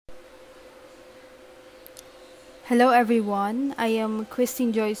Hello everyone, I am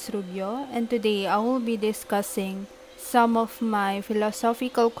Christine Joyce Rubio, and today I will be discussing some of my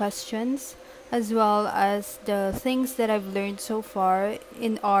philosophical questions as well as the things that I've learned so far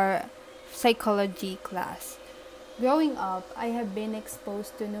in our psychology class. Growing up, I have been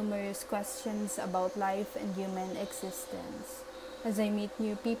exposed to numerous questions about life and human existence. As I meet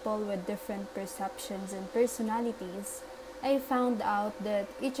new people with different perceptions and personalities, I found out that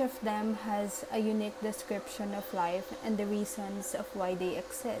each of them has a unique description of life and the reasons of why they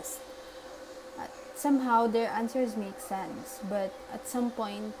exist. Somehow their answers make sense, but at some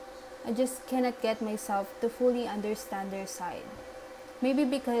point, I just cannot get myself to fully understand their side. Maybe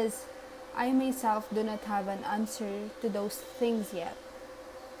because I myself do not have an answer to those things yet.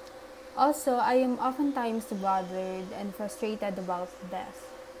 Also, I am oftentimes bothered and frustrated about death.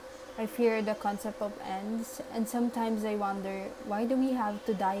 I fear the concept of ends, and sometimes I wonder, why do we have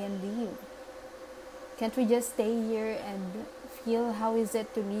to die and leave? Can't we just stay here and feel how is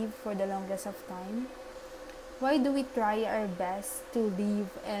it to live for the longest of time? Why do we try our best to live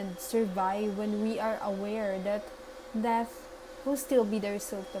and survive when we are aware that death will still be the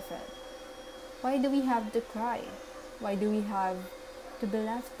result of it? Why do we have to cry? Why do we have to be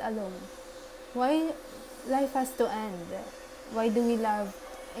left alone? Why life has to end? Why do we love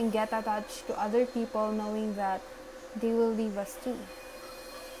and get attached to other people knowing that they will leave us too?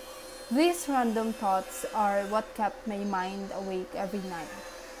 These random thoughts are what kept my mind awake every night.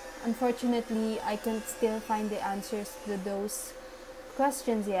 Unfortunately, I can't still find the answers to those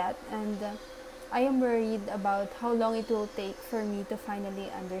questions yet, and I am worried about how long it will take for me to finally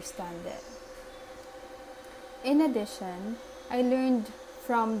understand it. In addition, I learned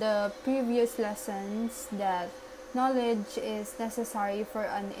from the previous lessons that knowledge is necessary for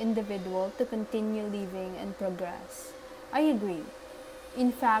an individual to continue living and progress. I agree.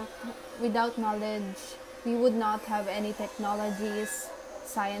 In fact, without knowledge, we would not have any technologies,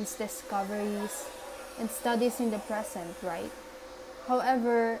 science discoveries, and studies in the present, right?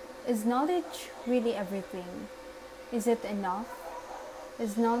 However, is knowledge really everything? Is it enough?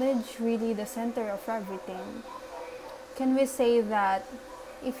 Is knowledge really the center of everything? Can we say that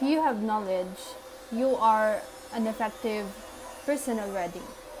if you have knowledge, you are an effective person already?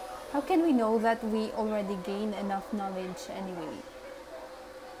 How can we know that we already gain enough knowledge anyway?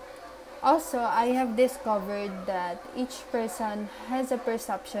 Also, I have discovered that each person has a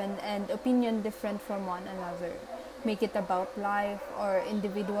perception and opinion different from one another. Make it about life or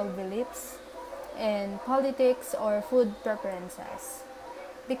individual beliefs, in politics or food preferences.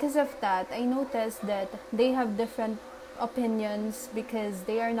 Because of that, I noticed that they have different opinions because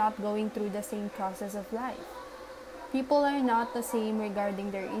they are not going through the same process of life. People are not the same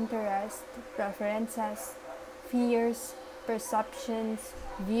regarding their interests, preferences, fears, perceptions,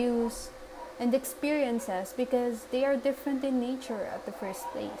 views, and experiences because they are different in nature at the first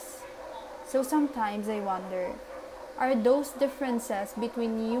place. So sometimes I wonder, are those differences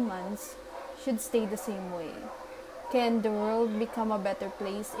between humans should stay the same way? Can the world become a better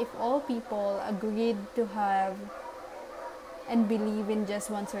place if all people agreed to have and believe in just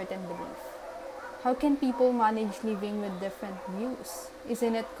one certain belief? How can people manage living with different views?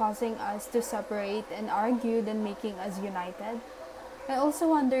 Isn't it causing us to separate and argue than making us united? I also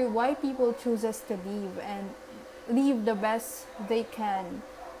wonder why people choose us to leave and leave the best they can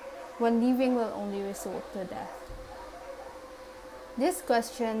when leaving will only result to death. These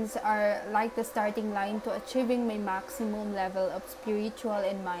questions are like the starting line to achieving my maximum level of spiritual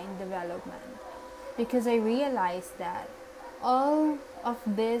and mind development because I realized that all of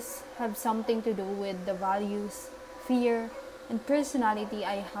this have something to do with the values, fear, and personality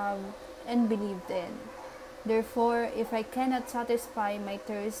I have and believed in. Therefore, if I cannot satisfy my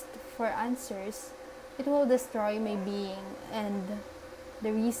thirst for answers, it will destroy my being and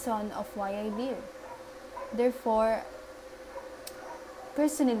the reason of why I live. Therefore,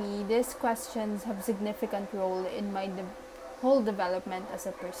 personally, these questions have significant role in my whole development as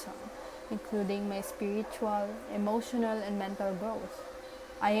a person, including my spiritual, emotional, and mental growth.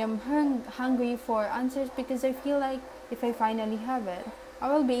 I am hungry for answers because I feel like if I finally have it,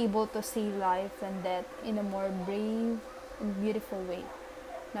 I will be able to see life and death in a more brave and beautiful way,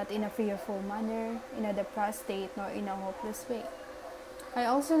 not in a fearful manner, in a depressed state, nor in a hopeless way. I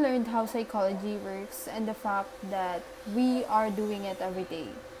also learned how psychology works and the fact that we are doing it every day.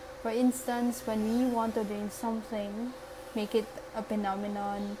 For instance, when we want to do something, make it a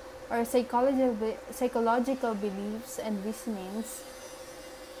phenomenon, or psychological beliefs and reasonings,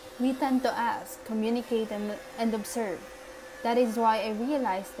 we tend to ask, communicate, and observe. That is why I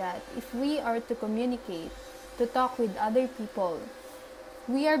realized that if we are to communicate, to talk with other people,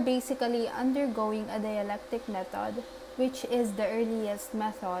 We are basically undergoing a dialectic method, which is the earliest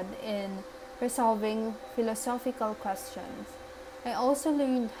method in resolving philosophical questions. I also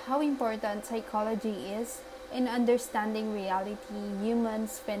learned how important psychology is in understanding reality,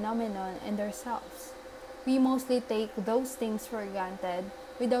 humans, phenomenon, and ourselves. We mostly take those things for granted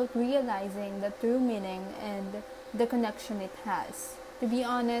without realizing the true meaning and the connection it has. To be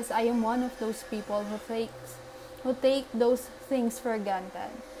honest, I am one of those people who take those things for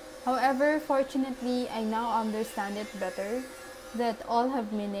granted. However, fortunately, I now understand it better that all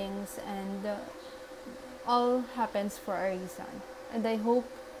have meanings and all happens for a reason. And I hope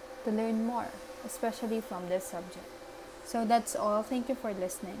to learn more, especially from this subject. So that's all. Thank you for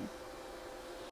listening.